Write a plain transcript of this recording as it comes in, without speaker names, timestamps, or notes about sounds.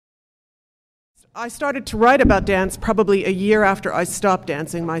I started to write about dance probably a year after I stopped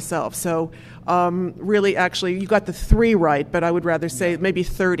dancing myself. So really, actually, you got the 3 right, but I would rather say maybe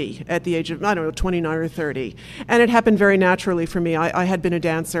 30 at the age of, I don't know, 29 or 30. And it happened very naturally for me. I had been a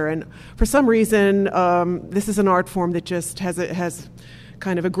dancer, and for some reason, this is an art form that just has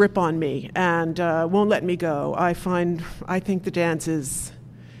kind of a grip on me and won't let me go. I think the dance is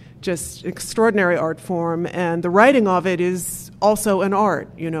just extraordinary art form, and the writing of it is also an art,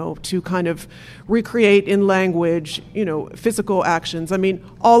 to kind of recreate in language, physical actions. I mean,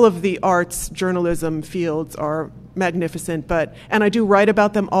 all of the arts journalism fields are magnificent, and I do write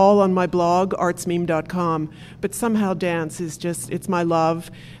about them all on my blog, artsmeme.com, but somehow dance is it's my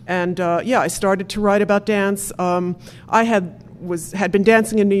love. And I started to write about dance. I had been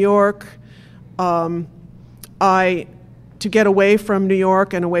dancing in New York. To get away from New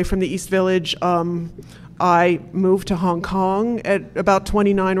York and away from the East Village, I moved to Hong Kong at about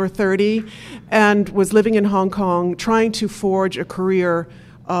 29 or 30 and was living in Hong Kong trying to forge a career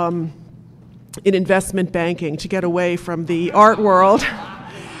in investment banking to get away from the art world.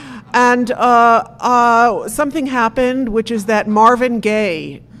 And something happened, which is that Marvin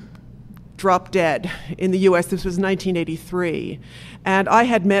Gaye dropped dead in the U.S. This was 1983. And I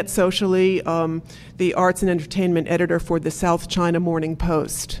had met socially the arts and entertainment editor for the South China Morning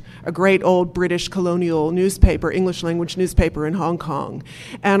Post, a great old British colonial newspaper, English language newspaper in Hong Kong.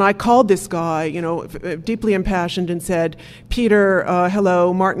 And I called this guy, deeply impassioned, and said, Peter,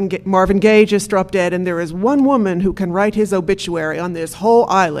 hello, Marvin Gaye just dropped dead, and there is one woman who can write his obituary on this whole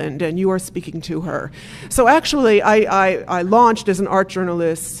island, and you are speaking to her. So actually, I launched as an art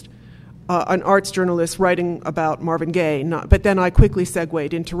journalist, an arts journalist writing about Marvin Gaye, but then I quickly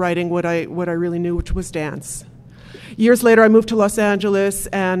segued into writing what I really knew, which was dance. Years later, I moved to Los Angeles,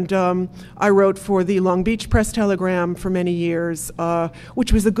 and I wrote for the Long Beach Press Telegram for many years,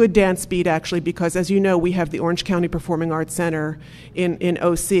 which was a good dance beat, actually, because, as you know, we have the Orange County Performing Arts Center in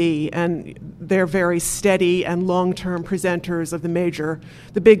OC, and they're very steady and long-term presenters of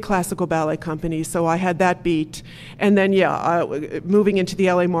the big classical ballet companies, so I had that beat. And then, moving into the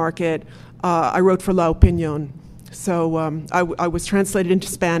LA market, I wrote for La Opinión. So I was translated into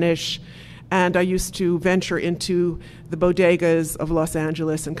Spanish, and I used to venture into the bodegas of Los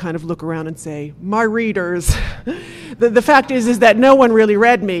Angeles and kind of look around and say, my readers. The fact is that no one really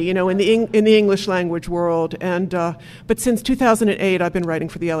read me, in the English language world. And but since 2008, I've been writing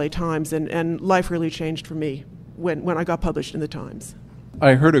for the LA Times, and life really changed for me when I got published in the Times.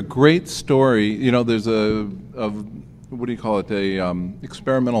 I heard a great story. There's a what do you call it?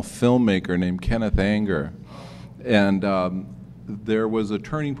 Experimental filmmaker named Kenneth Anger, and there was a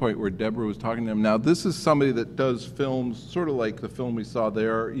turning point where Debra was talking to him. Now, this is somebody that does films sort of like the film we saw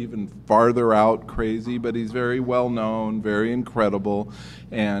there, even farther out, crazy, but he's very well known, very incredible.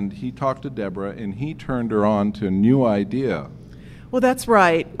 And he talked to Debra, and he turned her on to a new idea. Well, that's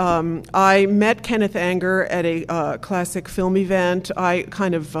right. I met Kenneth Anger at a classic film event. I'm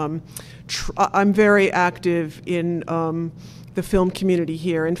very active in the film community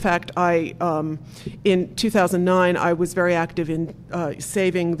here. In fact, in 2009, I was very active in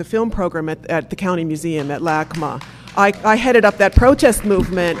saving the film program at the County Museum at LACMA. I headed up that protest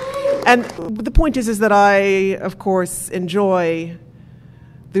movement. And the point is that I, of course, enjoy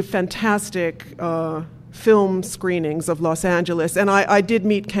the fantastic film screenings of Los Angeles. And I did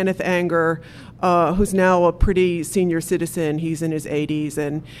meet Kenneth Anger, who's now a pretty senior citizen. He's in his 80s.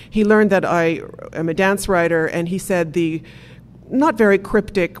 And he learned that I am a dance writer, and he said the not very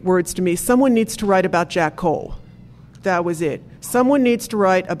cryptic words to me, someone needs to write about Jack Cole. That was it. Someone needs to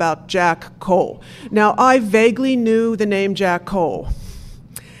write about Jack Cole. Now, I vaguely knew the name Jack Cole.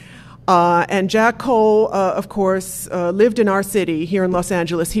 And Jack Cole, of course, lived in our city here in Los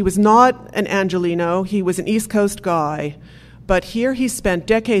Angeles. He was not an Angelino. He was an East Coast guy. But here he spent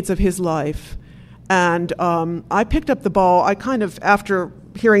decades of his life. And I picked up the ball. After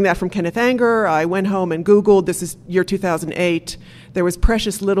hearing that from Kenneth Anger, I went home and Googled. This is year 2008. There was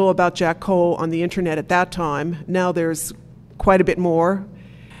precious little about Jack Cole on the internet at that time. Now there's quite a bit more.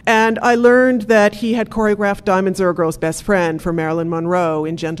 And I learned that he had choreographed Diamond Zergirl's Best Friend for Marilyn Monroe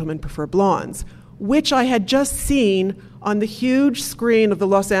in Gentlemen Prefer Blondes, which I had just seen on the huge screen of the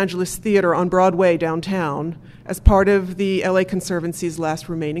Los Angeles Theater on Broadway downtown as part of the LA Conservancy's Last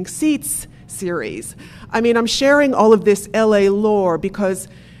Remaining Seats series. I mean, I'm sharing all of this LA lore because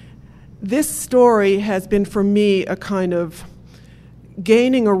this story has been for me a kind of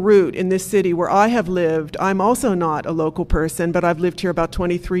gaining a root in this city where I have lived. I'm also not a local person, but I've lived here about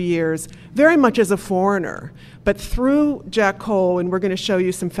 23 years, very much as a foreigner. But through Jack Cole, and we're going to show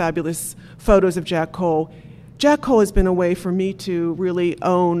you some fabulous photos of Jack Cole has been a way for me to really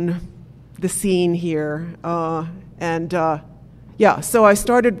own the scene here. Yeah, so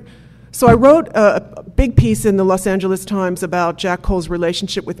I wrote a big piece in the Los Angeles Times about Jack Cole's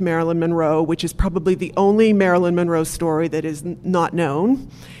relationship with Marilyn Monroe, which is probably the only Marilyn Monroe story that is not known.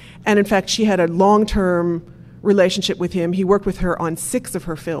 And in fact, she had a long-term relationship with him. He worked with her on 6 of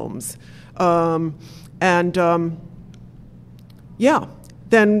her films. Then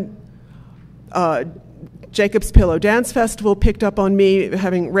Jacob's Pillow Dance Festival picked up on me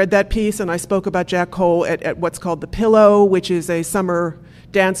having read that piece, and I spoke about Jack Cole at what's called the Pillow, which is a summer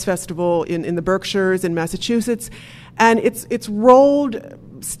dance festival in the Berkshires in Massachusetts. And it's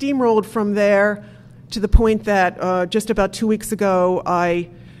steamrolled from there to the point that just about 2 weeks ago, I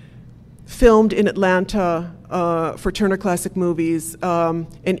filmed in Atlanta for Turner Classic Movies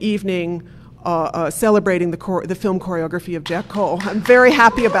an evening celebrating the film choreography of Jack Cole. I'm very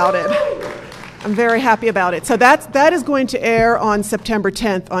happy about it. I'm very happy about it. So that is going to air on September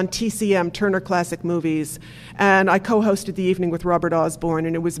 10th on TCM, Turner Classic Movies. And I co-hosted the evening with Robert Osborne,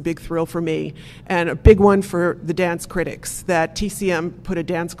 and it was a big thrill for me. And a big one for the dance critics, that TCM put a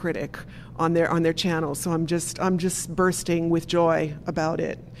dance critic on their channel. So I'm just bursting with joy about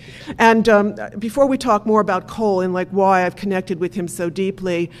it. And before we talk more about Cole and like why I've connected with him so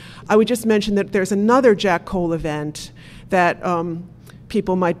deeply, I would just mention that there's another Jack Cole event that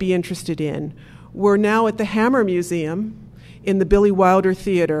people might be interested in. We're now at the Hammer Museum in the Billy Wilder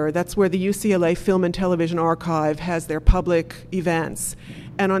Theater. That's where the UCLA Film and Television Archive has their public events.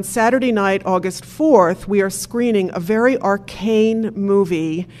 And on Saturday night, August 4th, we are screening a very arcane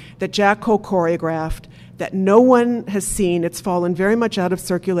movie that Jack Cole choreographed that no one has seen. It's fallen very much out of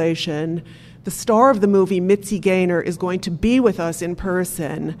circulation. The star of the movie, Mitzi Gaynor, is going to be with us in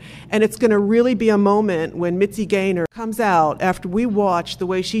person, and it's going to really be a moment when Mitzi Gaynor comes out after we watch the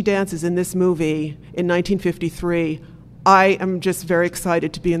way she dances in this movie in 1953. I am just very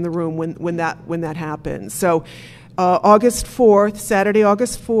excited to be in the room when that happens. So August 4th, Saturday,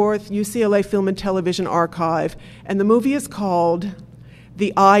 August 4th, UCLA Film and Television Archive, and the movie is called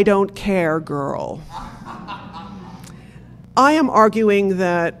The I Don't Care Girl. I am arguing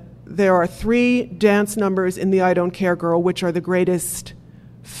that there are 3 dance numbers in The I Don't Care Girl, which are the greatest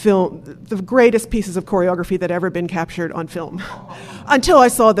pieces of choreography that ever been captured on film. Until I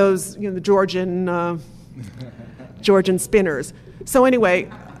saw those, the Georgian spinners. So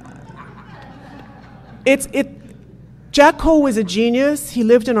anyway, Jack Cole was a genius. He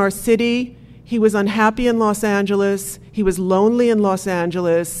lived in our city. He was unhappy in Los Angeles. He was lonely in Los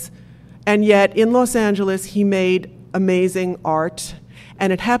Angeles. And yet in Los Angeles, he made amazing art.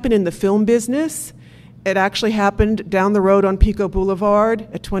 And it happened in the film business. It actually happened down the road on Pico Boulevard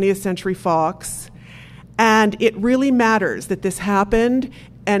at 20th Century Fox. And it really matters that this happened,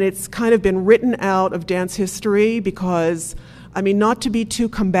 and it's kind of been written out of dance history because, not to be too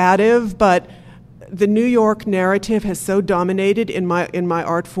combative, but the New York narrative has so dominated in my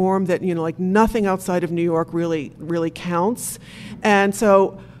art form that, nothing outside of New York really counts. And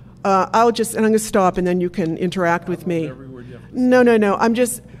so I'm going to stop, and then you can interact with me. No.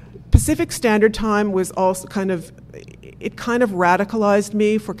 Pacific Standard Time was also kind of radicalized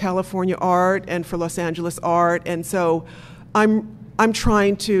me for California art and for Los Angeles art, and so I'm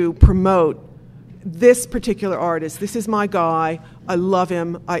trying to promote this particular artist. This is my guy. I love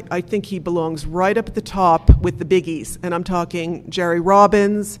him. I think he belongs right up at the top with the biggies, and I'm talking Jerry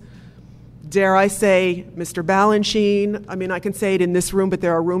Robbins, dare I say, Mr. Balanchine. I can say it in this room, but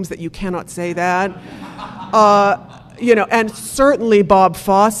there are rooms that you cannot say that. And certainly Bob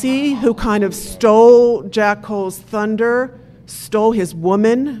Fosse, who kind of stole Jack Cole's thunder, stole his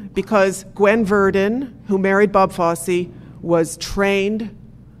woman, because Gwen Verdon, who married Bob Fosse, was trained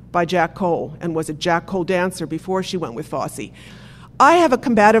by Jack Cole and was a Jack Cole dancer before she went with Fosse. I have a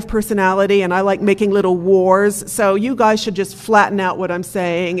combative personality, and I like making little wars, so you guys should just flatten out what I'm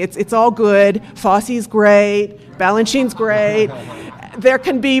saying. It's all good. Fosse's great. Balanchine's great. There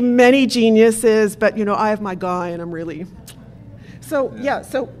can be many geniuses, but, I have my guy, and I'm really... So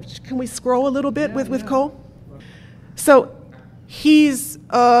can we scroll a little bit with Cole? So he's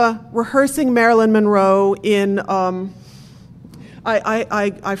rehearsing Marilyn Monroe in...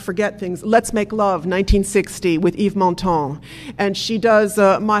 I forget things. Let's Make Love, 1960, with Yves Montand. And she does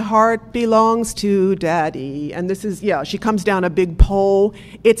My Heart Belongs to Daddy. And this is, she comes down a big pole.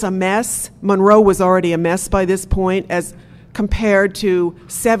 It's a mess. Monroe was already a mess by this point, as compared to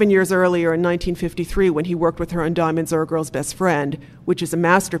 7 years earlier in 1953 when he worked with her on Diamonds Are a Girl's Best Friend, which is a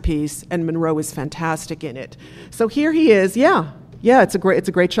masterpiece, and Monroe is fantastic in it. So here he is, it's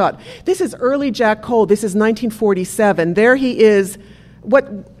a great shot. This is early Jack Cole. This is 1947. There he is. What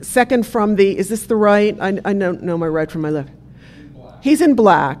second from the? Is this the right? I don't know my right from my left. He's in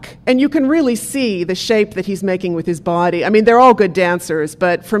black, and you can really see the shape that he's making with his body. I mean, they're all good dancers,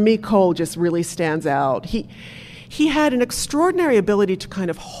 but for me, Cole just really stands out. He had an extraordinary ability to kind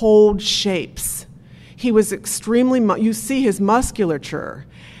of hold shapes. He was extremely, you see his musculature,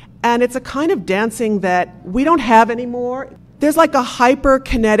 and it's a kind of dancing that we don't have anymore. There's like a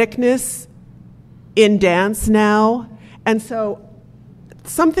hyper-kineticness in dance now, and so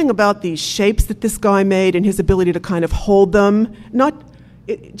something about these shapes that this guy made and his ability to kind of hold them,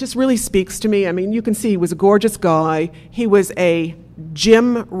 it just really speaks to me. I mean, you can see he was a gorgeous guy. He was a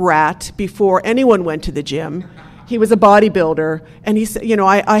gym rat before anyone went to the gym. He was a bodybuilder, and he said,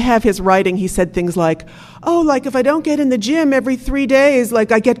 I have his writing. He said things like, "Oh, like if I don't get in the gym every 3 days,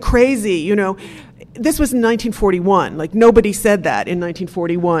 like I get crazy." This was in 1941. Like nobody said that in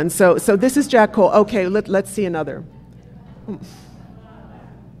 1941. So this is Jack Cole. Okay, let's see another.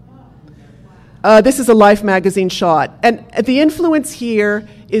 This is a Life magazine shot. And the influence here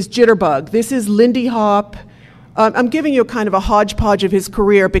is Jitterbug. This is Lindy Hop. I'm giving you a kind of a hodgepodge of his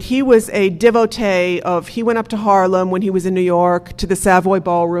career, but he was a devotee he went up to Harlem when he was in New York to the Savoy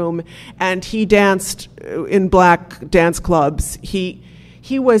Ballroom, and he danced in black dance clubs. He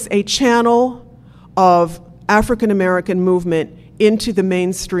was a channel of African American movement into the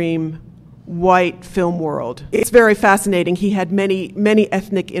mainstream white film world. It's very fascinating. He had many, many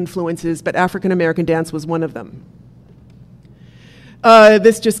ethnic influences, but African American dance was one of them.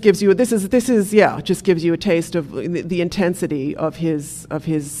 This just gives you just gives you a taste of the intensity of his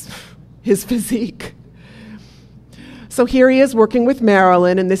physique. So here he is working with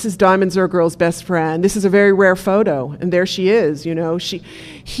Marilyn, and this is Diamond Zergirl's best friend. This is a very rare photo, and there she is.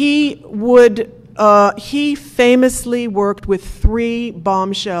 He famously worked with 3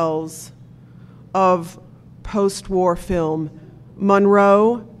 bombshells of post-war film: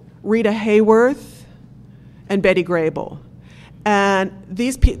 Monroe, Rita Hayworth, and Betty Grable. And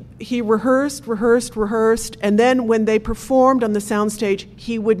he rehearsed, and then when they performed on the soundstage,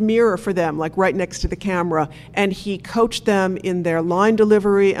 he would mirror for them, like right next to the camera, and he coached them in their line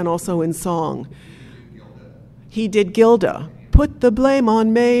delivery and also in song. He did Gilda. Put the blame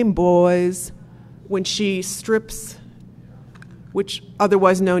on Mame, boys, when she strips, which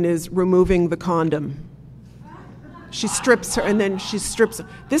otherwise known as removing the condom. She strips her, and then she strips.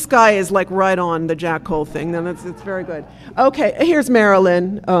 This guy is like right on the Jack Cole thing. Then it's very good. Okay, here's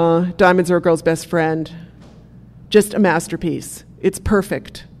Marilyn, Diamond Zergirl's best friend. Just a masterpiece. It's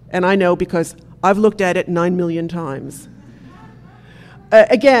perfect, and I know because I've looked at it 9 million times.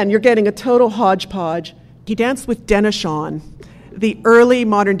 Again, you're getting a total hodgepodge. He danced with Denishon, the early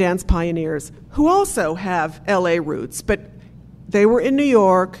modern dance pioneers, who also have LA roots, but they were in New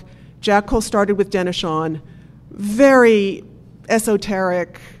York. Jack Cole started with Denishon. Very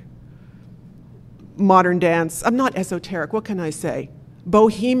esoteric modern dance. I'm not esoteric, what can I say?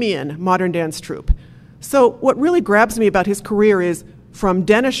 Bohemian modern dance troupe. So what really grabs me about his career is from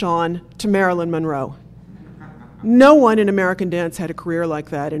Denishon to Marilyn Monroe. No one in American dance had a career like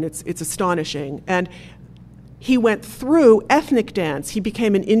that, and it's astonishing. And he went through ethnic dance. He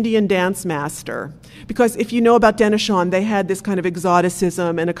became an Indian dance master. Because if you know about Denishon, they had this kind of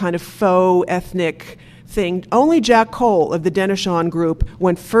exoticism and a kind of faux ethnic thing. Only Jack Cole of the Denishon group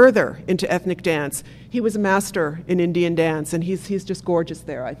went further into ethnic dance. He was a master in Indian dance, and he's just gorgeous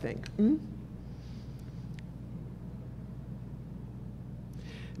there, I think.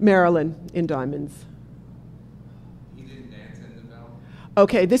 Marilyn in Diamonds. He didn't dance in the film?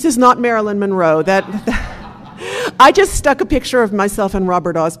 Okay, this is not Marilyn Monroe. I just stuck a picture of myself and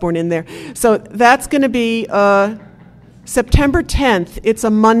Robert Osborne in there. So that's going to be September 10th. It's a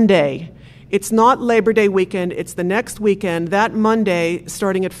Monday. It's not Labor Day weekend. It's the next weekend. That Monday,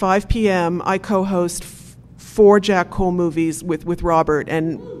 starting at 5 p.m., I co-host 4 Jack Cole movies with Robert.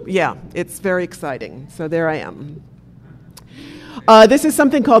 And, yeah, it's very exciting. So there I am. This is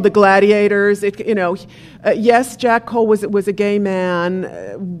something called The Gladiators. Yes, Jack Cole was a gay man.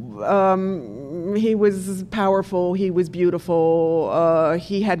 He was powerful. He was beautiful.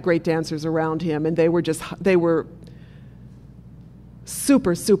 He had great dancers around him, and they were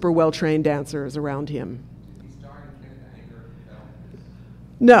super, super well-trained dancers around him. Did he star in Kenneth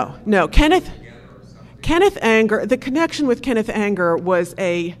Anger? No. Kenneth Anger, the connection with Kenneth Anger was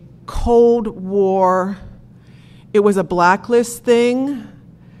a Cold War. It was a blacklist thing,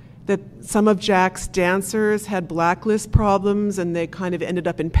 that some of Jack's dancers had blacklist problems, and they kind of ended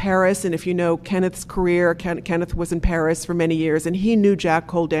up in Paris. And if you know Kenneth's career, Kenneth was in Paris for many years, and he knew Jack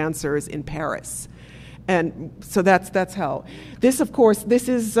Cole dancers in Paris. And so that's how. This, of course, this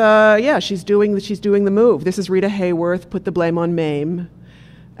is she's doing the move. This is Rita Hayworth. Put the blame on Mame,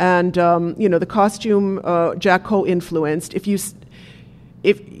 and the costume Jack Cole influenced.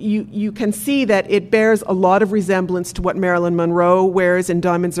 if you can see that it bears a lot of resemblance to what Marilyn Monroe wears in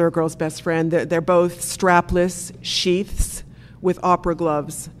Diamonds Are a Girl's Best Friend. They're both strapless sheaths with opera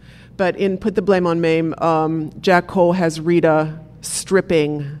gloves. But in Put the Blame on Mame, Jack Cole has Rita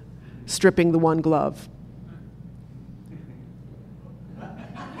stripping the one glove.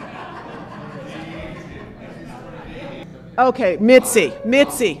 Okay,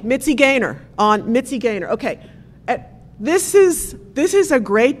 Mitzi Gaynor on Mitzi Gaynor. Okay, this is a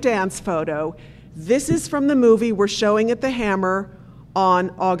great dance photo. This is from the movie we're showing at the Hammer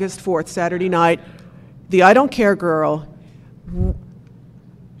on August 4th, Saturday night. The I Don't Care Girl,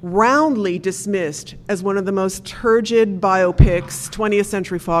 roundly dismissed as one of the most turgid biopics 20th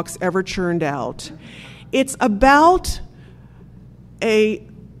Century Fox ever churned out. It's about a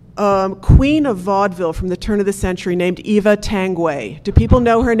queen of vaudeville from the turn of the century named Eva Tanguay. Do people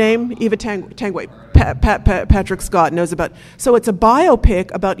know her name? Eva Tanguay. Patrick Scott knows about. So it's a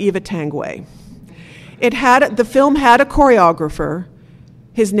biopic about Eva Tanguay. The film had a choreographer.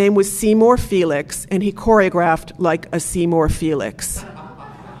 His name was Seymour Felix, and he choreographed like a Seymour Felix.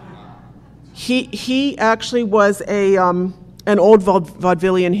 He actually was an old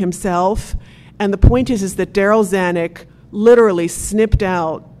vaudevillian himself, and the point is that Daryl Zanuck literally snipped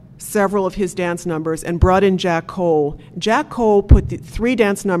out several of his dance numbers and brought in Jack Cole. Jack Cole put the 3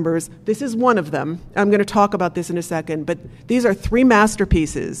 dance numbers. This is one of them. I'm going to talk about this in a second, but these are 3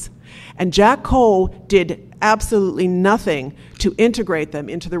 masterpieces. And Jack Cole did absolutely nothing to integrate them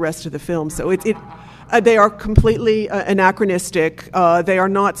into the rest of the film. So they are completely anachronistic. They are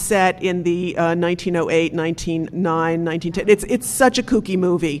not set in the 1908, 1909, 1910. It's such a kooky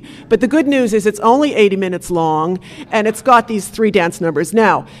movie. But the good news is it's only 80 minutes long, and it's got these 3 dance numbers.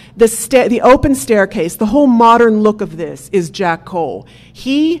 Now, the open staircase, the whole modern look of this is Jack Cole.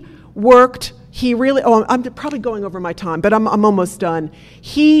 I'm probably going over my time, but I'm almost done.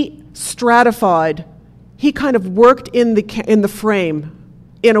 He stratified, he kind of worked in the frame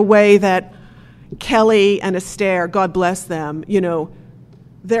in a way that Kelly and Astaire, God bless them,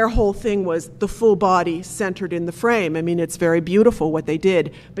 their whole thing was the full body centered in the frame. I mean, it's very beautiful what they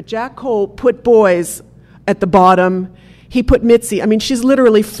did. But Jack Cole put boys at the bottom. He put Mitzi, she's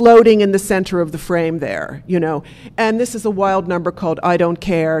literally floating in the center of the frame there, And this is a wild number called I Don't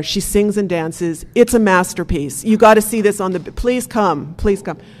Care. She sings and dances. It's a masterpiece. You got to see this on please come.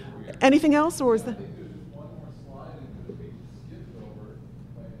 Anything else, or is that?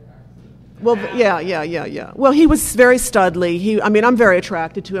 Well, yeah. Well, he was very studly. I'm very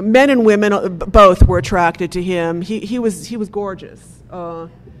attracted to him. Men and women both were attracted to him. He was gorgeous.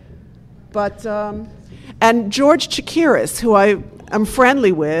 And George Chakiris, who I am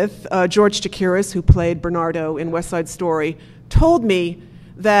friendly with, George Chakiris, who played Bernardo in West Side Story, told me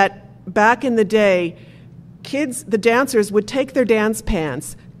that back in the day, the dancers would take their dance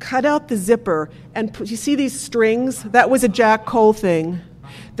pants, cut out the zipper, and you see these strings? That was a Jack Cole thing.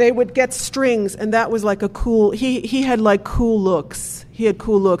 They would get strings, and that was like he had like cool looks. He had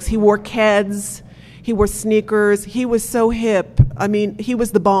cool looks. He wore Keds. He wore sneakers. He was so hip. He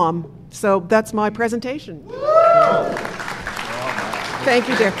was the bomb. So that's my presentation. Thank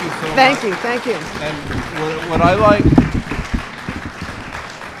you, dear. Thank you. And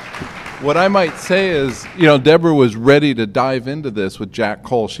what I might say is, Debra was ready to dive into this with Jack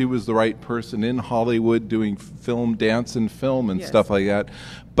Cole. She was the right person in Hollywood doing dance and film and stuff like that.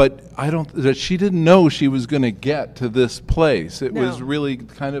 But she didn't know she was going to get to this place. It was really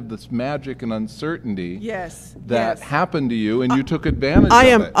kind of this magic and uncertainty that happened to you, and you took advantage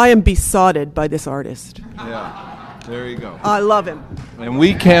of it. I am besotted by this artist. Yeah, there you go. I love him. And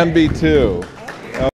we can be too.